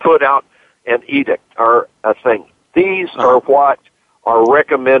do is put out an edict or a thing. These are what are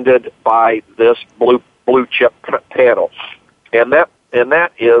recommended by this blue chip panel. And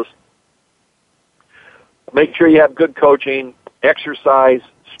that is, make sure you have good coaching, exercise,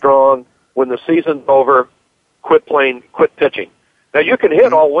 strong. When the season's over, quit pitching. Now, you can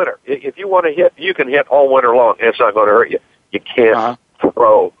hit all winter. If you want to hit, you can hit all winter long, and it's not going to hurt you. You can't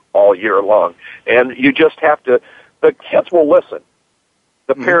throw all year long. And you just have to, the kids will listen.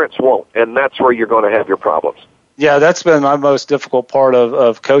 The parents won't, and that's where you're going to have your problems. Yeah, that's been my most difficult part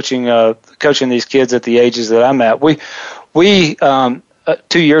of coaching these kids at the ages that I'm at. We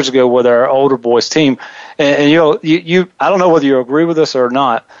 2 years ago with our older boys team, and you I don't know whether you agree with this or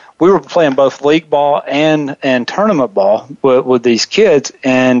not. We were playing both league ball and tournament ball with these kids,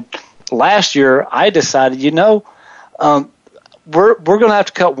 and last year I decided, we're going to have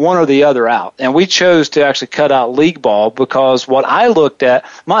to cut one or the other out, and we chose to actually cut out league ball because what I looked at,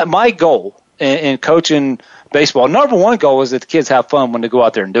 my goal in coaching baseball, number one goal is that the kids have fun when they go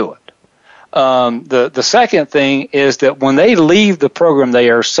out there and do it. The second thing is that when they leave the program, they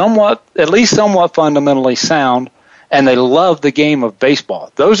are at least somewhat fundamentally sound, and they love the game of baseball.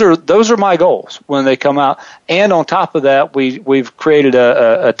 Those are my goals when they come out. And on top of that, we've created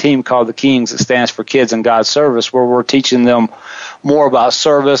a team called the Kings that stands for Kids in God's Service, where we're teaching them more about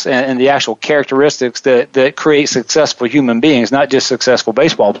service and the actual characteristics that create successful human beings, not just successful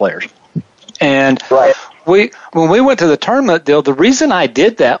baseball players. And when we went to the tournament deal, the reason I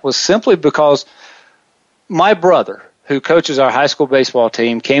did that was simply because my brother, who coaches our high school baseball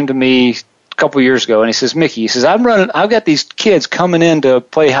team, came to me a couple years ago, and he says, Mickey, I've got these kids coming in to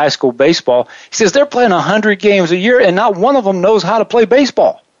play high school baseball. He says, they're playing 100 games a year, and not one of them knows how to play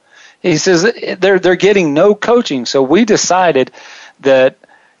baseball. He says they're getting no coaching. So we decided that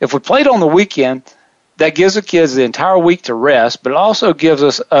if we played on the weekend, that gives the kids the entire week to rest, but it also gives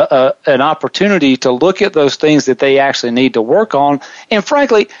us an opportunity to look at those things that they actually need to work on. And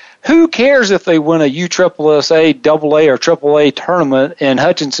frankly, who cares if they win a USSSA, AA, or AAA tournament in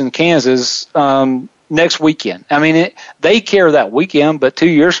Hutchinson, Kansas next weekend? I mean, they care that weekend, but 2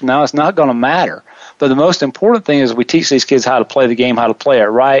 years from now, it's not going to matter. But the most important thing is we teach these kids how to play the game, how to play it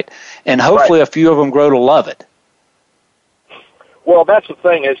right, and hopefully a few of them grow to love it. Well, that's the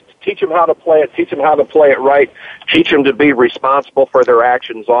thing, is teach them how to play it, teach them how to play it right, teach them to be responsible for their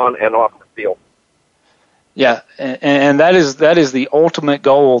actions on and off the field. Yeah, and that is the ultimate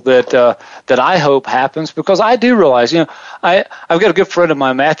goal that I hope happens, because I do realize, I've got a good friend of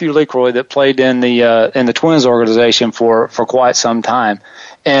mine, Matthew LeCroy, that played in the Twins organization for quite some time,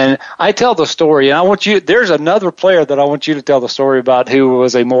 and I tell the story, and there's another player that I want you to tell the story about who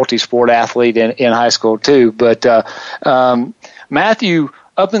was a multi-sport athlete in high school too, but Matthew,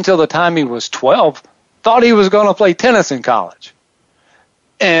 up until the time he was 12, thought he was going to play tennis in college.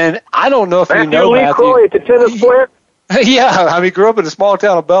 And I don't know if you know Matthew. Matthew LeCroy, the tennis player? Yeah, he grew up in a small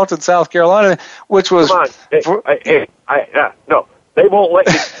town of Belton, South Carolina, which was... Come on. No, they won't let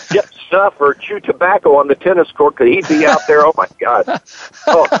you get stuff or chew tobacco on the tennis court because he'd be out there. Oh, my God.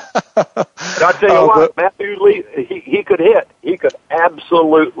 Oh. And I'll tell you what, Matthew Lee, he could hit. He could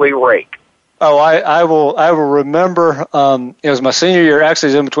absolutely rake. Oh, I will remember, it was my senior year,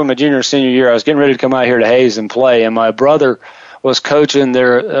 actually it was in between my junior and senior year. I was getting ready to come out here to Hayes and play, and my brother was coaching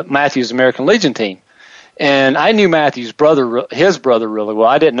their Matthew's American Legion team. And I knew his brother really well.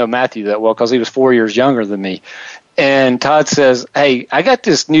 I didn't know Matthew that well because he was 4 years younger than me. And Todd says, "Hey, I got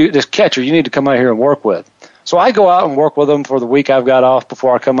this catcher you need to come out here and work with." So I go out and work with him for the week I've got off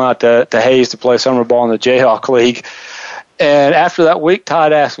before I come out to Hayes to play summer ball in the Jayhawk League. And after that week,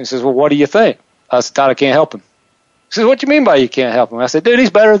 Todd asked me, he says, "Well, what do you think?" I said, "Todd, I can't help him." He says, "What do you mean by you can't help him?" I said, "Dude,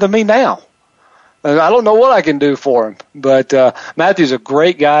 he's better than me now. I don't know what I can do for him." But Matthew's a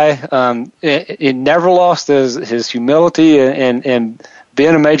great guy. He never lost his humility and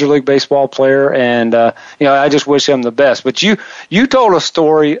being a Major League Baseball player. And, I just wish him the best. But you told a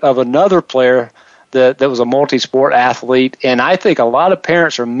story of another player that was a multi-sport athlete, and I think a lot of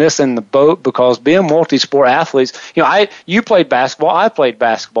parents are missing the boat because being multi-sport athletes, you played basketball, I played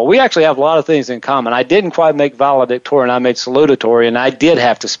basketball. We actually have a lot of things in common. I didn't quite make valedictorian, I made salutatory, and I did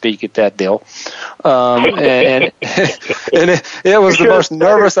have to speak at that deal. And it was the most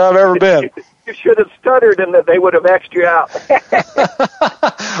nervous I've ever been. You should have stuttered, and they would have X'd you out.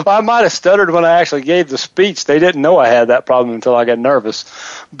 Well, I might have stuttered when I actually gave the speech. They didn't know I had that problem until I got nervous.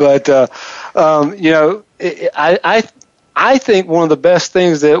 But I think one of the best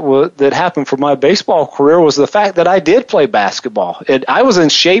things that happened for my baseball career was the fact that I did play basketball. I was in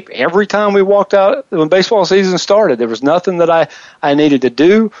shape every time we walked out when baseball season started. There was nothing that I needed to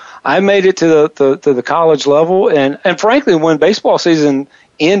do. I made it to the college level, and frankly, when baseball season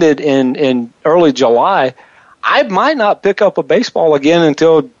ended in early July, I might not pick up a baseball again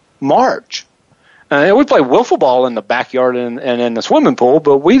until March. And we played wiffle ball in the backyard and in the swimming pool,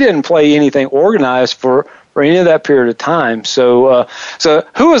 but we didn't play anything organized for any of that period of time. So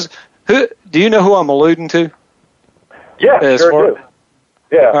who do you know who I'm alluding to? Yeah, sure do.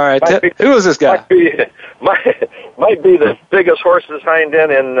 Yeah. All right. Who is this guy? Might be the biggest horse's hind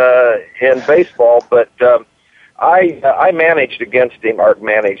end in baseball, but I managed against him, or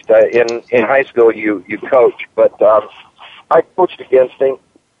managed. In high school, you coach, but I coached against him.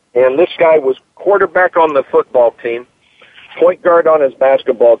 And this guy was quarterback on the football team, point guard on his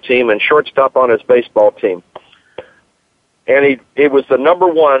basketball team, and shortstop on his baseball team. And he was the number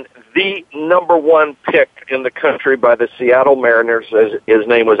one pick in the country by the Seattle Mariners. His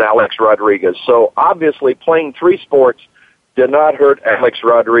name was Alex Rodriguez. So obviously playing three sports did not hurt Alex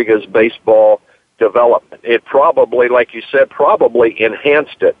Rodriguez's baseball development. It probably, like you said,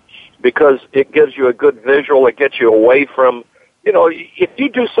 enhanced it because it gives you a good visual. It gets you away from, if you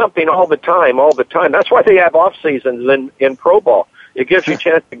do something all the time, that's why they have off seasons in pro ball. It gives you a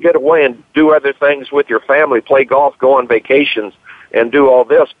chance to get away and do other things with your family, play golf, go on vacations, and do all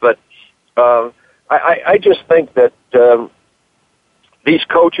this. But I just think that these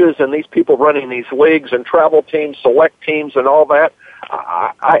coaches and these people running these leagues and travel teams, select teams, and all that,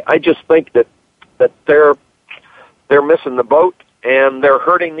 I just think that they're missing the boat and they're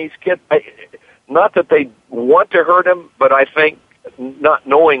hurting these kids. Not that they want to hurt them, but I think not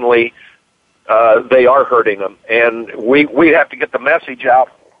knowingly they are hurting them. And we have to get the message out,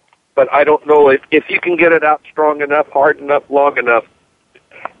 but I don't know if you can get it out strong enough, hard enough, long enough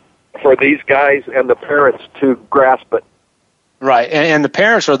for these guys and the parents to grasp it. Right, and the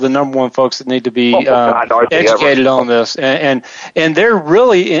parents are the number one folks that need to be educated on this, and they're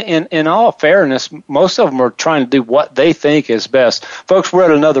really, in all fairness, most of them are trying to do what they think is best. Folks, we're at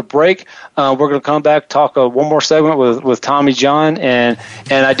another break. We're going to come back, talk one more segment with Tommy John, and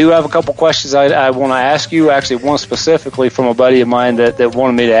I do have a couple questions I want to ask you. Actually, one specifically from a buddy of mine that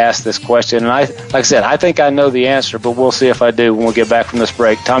wanted me to ask this question, and like I said, I think I know the answer, but we'll see if I do when we get back from this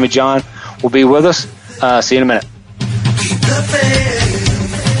break. Tommy John will be with us. See you in a minute.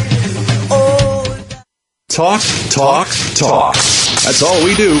 Talk. That's all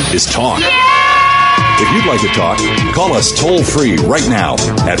we do is talk. Yeah! If you'd like to talk, call us toll-free right now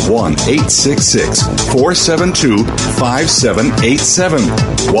at 1-866-472-5787.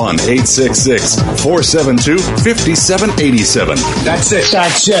 1-866-472-5787. That's it.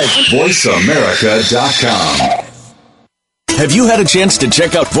 VoiceAmerica.com. Have you had a chance to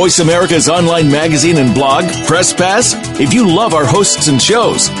check out Voice America's online magazine and blog, Press Pass? If you love our hosts and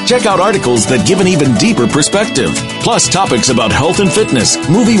shows, check out articles that give an even deeper perspective. Plus topics about health and fitness,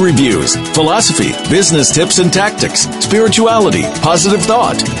 movie reviews, philosophy, business tips and tactics, spirituality, positive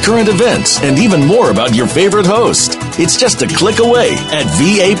thought, current events, and even more about your favorite host. It's just a click away at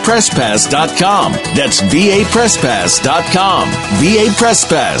vapresspass.com. That's vapresspass.com. VA Press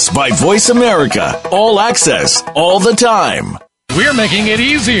Pass by Voice America. All access, all the time. We're making it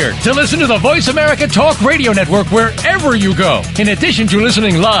easier to listen to the Voice America Talk Radio Network wherever you go. In addition to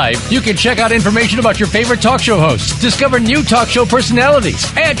listening live, you can check out information about your favorite talk show hosts, discover new talk show personalities,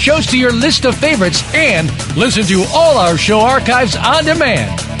 add shows to your list of favorites, and listen to all our show archives on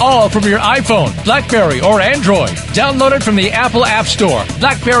demand. All from your iPhone, BlackBerry, or Android. Download it from the Apple App Store,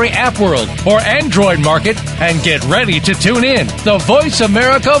 BlackBerry App World, or Android Market, and get ready to tune in. The Voice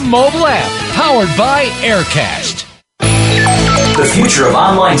America mobile app, powered by Aircast. The future of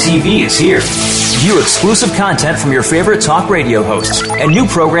online TV is here. View exclusive content from your favorite talk radio hosts and new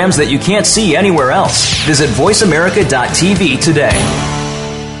programs that you can't see anywhere else. Visit voiceamerica.tv today.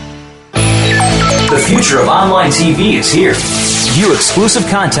 The future of online TV is here. View exclusive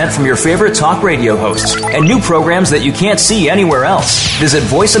content from your favorite talk radio hosts and new programs that you can't see anywhere else. Visit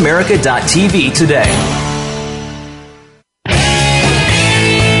voiceamerica.tv today.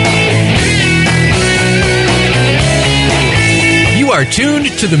 Are tuned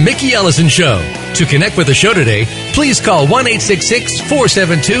to the Mickey Ellison Show. To connect with the show today, please call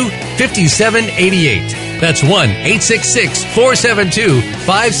 1-866-472-5788. That's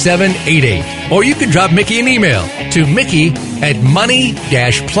 1-866-472-5788. Or you can drop Mickey an email to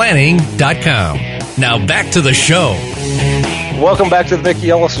mickey@money-planning.com. Now back to the show. Welcome back to the Mickey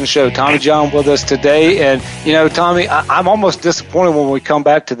Ellison Show. Tommy John with us today. And, you know, Tommy, I'm almost disappointed when we come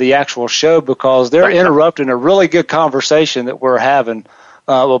back to the actual show because they're interrupting a really good conversation that we're having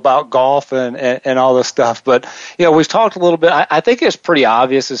about golf and all this stuff. But, you know, we've talked a little bit. I think it's pretty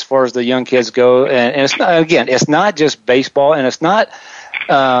obvious as far as the young kids go. And it's not, again, it's not just baseball, and it's not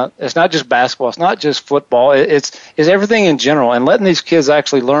just basketball. It's not just football. It's everything in general, and letting these kids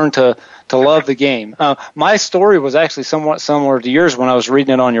actually learn to love the game. My story was actually somewhat similar to yours when I was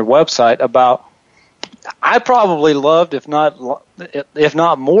reading it on your website about I probably loved, if not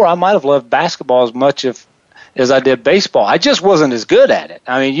more, I might have loved basketball as much as I did baseball. I just wasn't as good at it.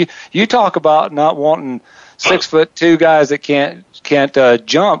 I mean, you talk about not wanting 6'2" guys that can't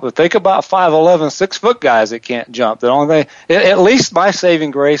jump, but think about 5'11", 6-foot guys that can't jump. The only thing, at least my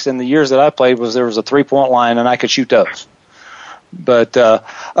saving grace in the years that I played was there was a 3-point line and I could shoot those. But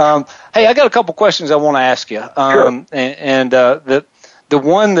hey, I got a couple questions I want to ask you. Sure. And the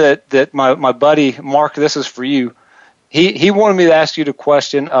one that my buddy Mark, this is for you. He wanted me to ask you the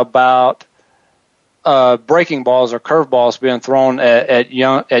question about breaking balls or curveballs being thrown at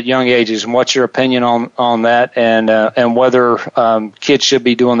young ages, and what's your opinion on that, and whether kids should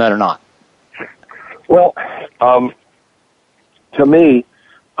be doing that or not? Well, to me,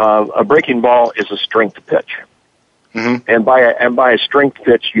 a breaking ball is a strength pitch. Mm-hmm. And by a strength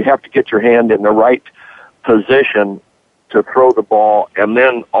pitch, you have to get your hand in the right position to throw the ball, and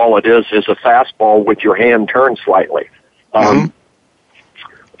then all it is a fastball with your hand turned slightly. Mm-hmm.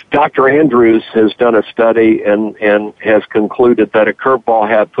 Dr. Andrews has done a study and has concluded that a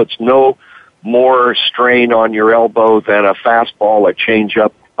curveball puts no more strain on your elbow than a fastball, a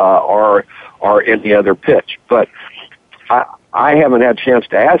changeup, or any other pitch. But I haven't had a chance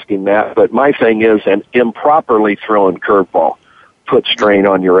to ask him that, but my thing is an improperly thrown curveball puts strain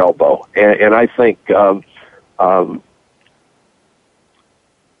on your elbow. And I think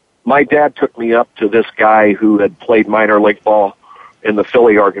my dad took me up to this guy who had played minor league ball in the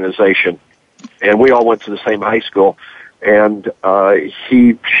Philly organization, and we all went to the same high school, and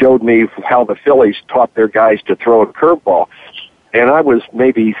he showed me how the Phillies taught their guys to throw a curveball. And I was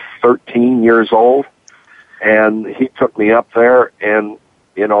maybe 13 years old, and he took me up there, and,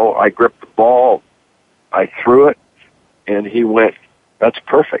 you know, I gripped the ball, I threw it, and he went, "That's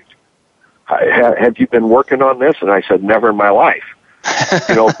perfect. Have you been working on this?" And I said, "Never in my life."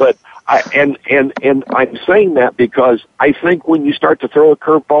 You know, but and I'm saying that because I think when you start to throw a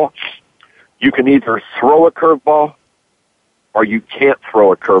curveball, you can either throw a curveball or you can't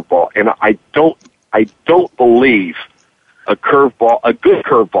throw a curveball. And I don't believe a good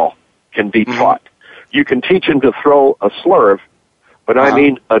curveball can be taught. You can teach him to throw a slurve, but I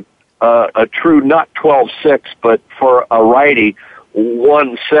mean a a true, not 12-6, but for a righty,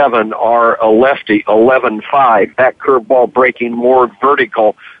 1-7, or a lefty, 11-5. That curveball breaking more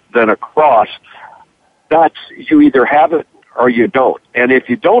vertical than across. That's, you either have it or you don't. And if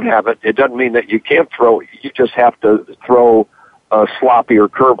you don't have it, it doesn't mean that you can't throw. You just have to throw a sloppier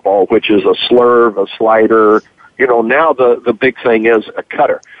curveball, which is a slurve, a slider. You know, now the big thing is a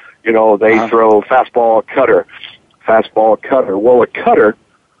cutter. You know, they throw fastball, cutter, fastball, cutter. Well, a cutter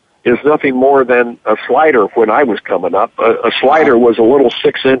is nothing more than a slider when I was coming up. A slider was a little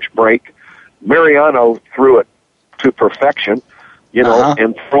 6-inch break. Mariano threw it to perfection, you know,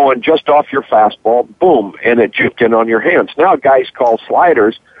 and throwing just off your fastball, boom, and it jumped in on your hands. Now guys call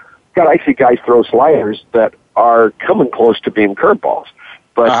sliders. God, I see guys throw sliders that are coming close to being curveballs.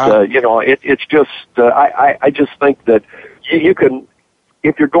 But, you know, it's just, I just think that you can,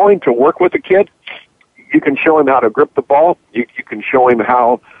 if you're going to work with a kid, you can show him how to grip the ball. You can show him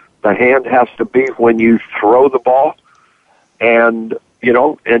how the hand has to be when you throw the ball, and, you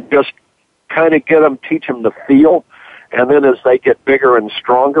know, and just kind of teach them the feel. And then as they get bigger and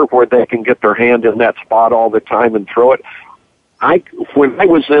stronger, where they can get their hand in that spot all the time and throw it. When I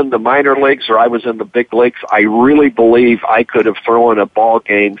was in the minor leagues or I was in the big leagues, I really believe I could have thrown a ball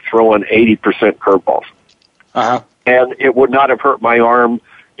game throwing 80% curveballs. And it would not have hurt my arm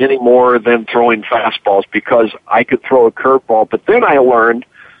any more than throwing fastballs, because I could throw a curveball. But then I learned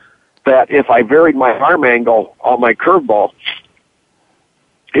that if I varied my arm angle on my curveball,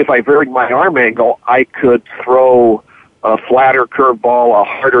 I could throw a flatter curveball, a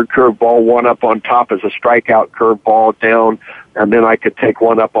harder curveball, one up on top as a strikeout curveball down, and then I could take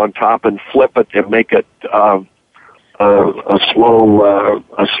one up on top and flip it and make it a slow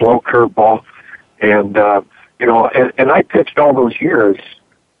curveball. And you know, and I pitched all those years,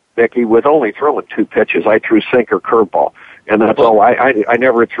 Mickey, with only throwing 2 pitches. I threw sinker, curveball, and that's all. I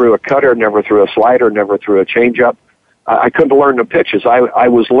never threw a cutter, never threw a slider, never threw a changeup. I couldn't learn the pitches. I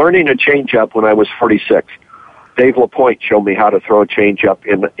was learning a changeup when I was 46. Dave LaPointe showed me how to throw a changeup,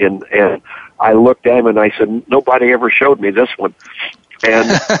 and I looked at him and I said, nobody ever showed me this one.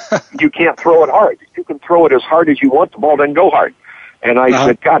 And you can't throw it hard. You can throw it as hard as you want. The ball doesn't go hard. And I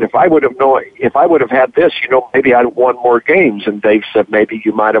said, God, if I would have had this, you know, maybe I'd have won more games. And Dave said, maybe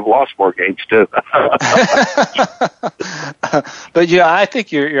you might have lost more games too. But yeah, I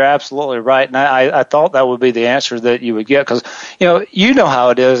think you're absolutely right, and I thought that would be the answer that you would get, because you know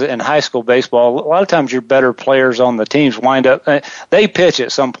how it is in high school baseball. A lot of times your better players on the teams wind up they pitch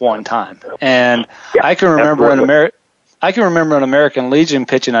at some point in time, and I can remember an American Legion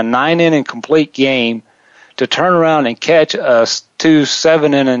pitching a 9-inning complete game to turn around and catch 2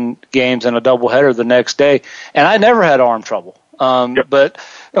 7-inning games in a doubleheader the next day, and I never had arm trouble. But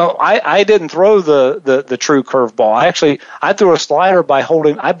I didn't throw the true curveball. I threw a slider by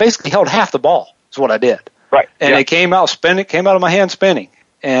holding. I basically held half the ball. Is what I did. Right. And it came out spinning. Came out of my hand spinning.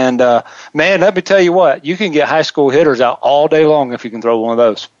 And man, let me tell you what, you can get high school hitters out all day long if you can throw one of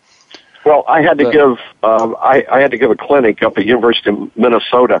those. Well, I had to give I had to give a clinic up at University of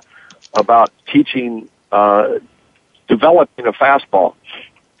Minnesota about teaching developing a fastball,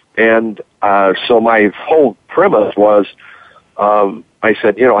 and so my whole premise was. I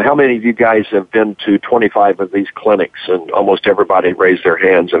said, how many of you guys have been to 25 of these clinics? And almost everybody raised their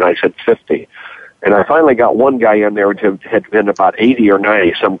hands, and I said 50. And I finally got one guy in there who had been about 80 or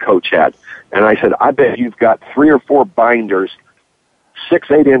 90, some coach had. And I said, I bet you've got 3 or 4 binders,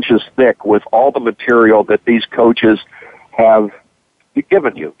 6-8 inches thick, with all the material that these coaches have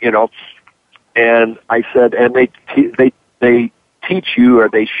given you, And I said, and they teach you, or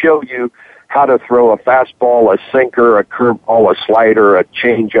they show you how to throw a fastball, a sinker, a curveball, a slider, a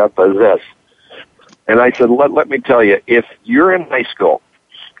changeup, a this. And I said, let me tell you, if you're in high school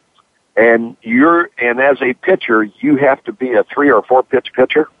and as a pitcher, you have to be a 3 or 4 pitch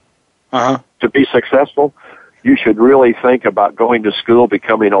pitcher to be successful, you should really think about going to school,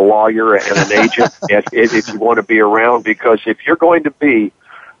 becoming a lawyer and an agent if you want to be around, because if you're going to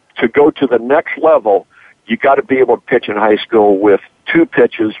go to the next level, you got to be able to pitch in high school with 2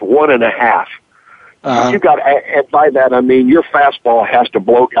 pitches, 1.5. You got, and by that I mean your fastball has to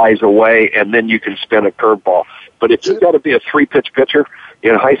blow guys away, and then you can spin a curveball. But if you got to be a 3-pitch pitcher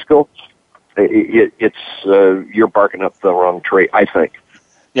in high school, it's you're barking up the wrong tree, I think.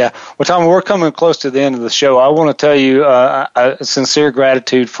 Yeah. Well, Tom, we're coming close to the end of the show. I want to tell you a sincere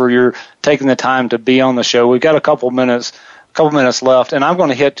gratitude for your taking the time to be on the show. We've got a couple minutes left, and I'm going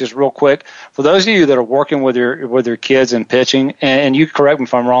to hit just real quick for those of you that are working with your kids in pitching. And you correct me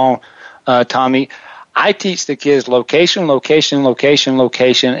if I'm wrong, Tommy. I teach the kids location, location, location,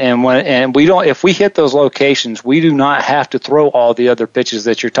 location, and we don't. If we hit those locations, we do not have to throw all the other pitches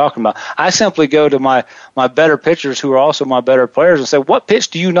that you're talking about. I simply go to my better pitchers who are also my better players and say, "What pitch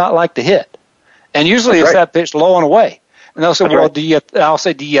do you not like to hit?" And usually it's that pitch low and away. And they'll say, I'll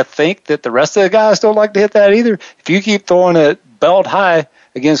say, do you think that the rest of the guys don't like to hit that either? If you keep throwing it belt high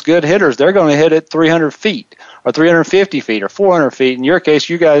against good hitters, they're going to hit it 300 feet or 350 feet or 400 feet. In your case,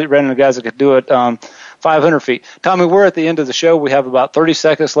 you guys ran into guys that could do it 500 feet. Tommy, we're at the end of the show. We have about 30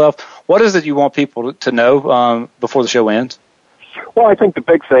 seconds left. What is it you want people to know before the show ends? Well, I think the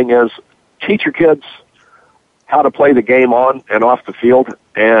big thing is teach your kids how to play the game on and off the field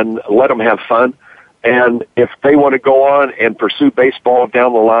and let them have fun. And if they want to go on and pursue baseball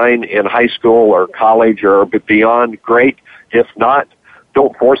down the line in high school or college or beyond, great. If not,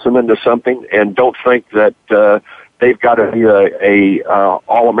 don't force them into something, and don't think that they've got to be a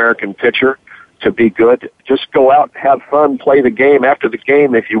All-American pitcher to be good. Just go out, have fun, play the game. After the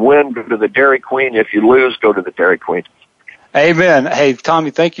game, if you win, go to the Dairy Queen. If you lose, go to the Dairy Queen. Amen. Hey,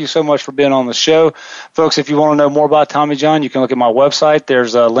 Tommy, thank you so much for being on the show. Folks, if you want to know more about Tommy John, you can look at my website.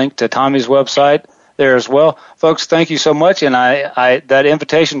 There's a link to Tommy's website there as well. Folks, thank you so much. And I that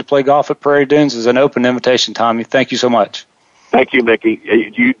invitation to play golf at Prairie Dunes is an open invitation, Tommy. Thank you so much. Thank you, Mickey.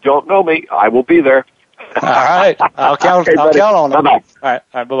 You don't know me. I will be there. All right. I'll count on it. Bye-bye. All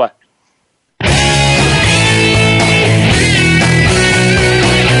right, bye-bye.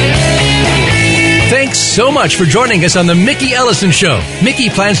 Thanks so much for joining us on the Mickey Ellison Show. Mickey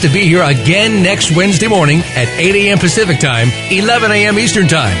plans to be here again next Wednesday morning at 8 a.m. Pacific Time, 11 a.m. Eastern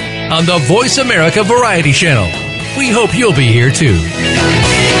Time on the Voice America Variety Channel. We hope you'll be here too.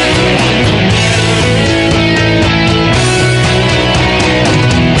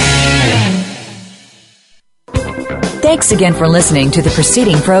 Thanks again for listening to the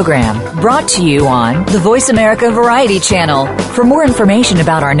preceding program, brought to you on the Voice America Variety Channel. For more information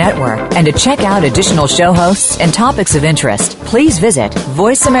about our network and to check out additional show hosts and topics of interest, please visit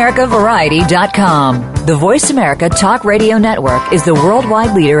voiceamericavariety.com. The Voice America Talk Radio Network is the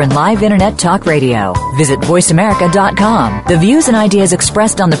worldwide leader in live Internet talk radio. Visit voiceamerica.com. The views and ideas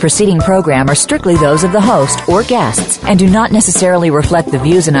expressed on the preceding program are strictly those of the host or guests and do not necessarily reflect the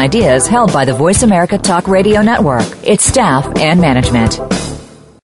views and ideas held by the Voice America Talk Radio Network, its staff, and management.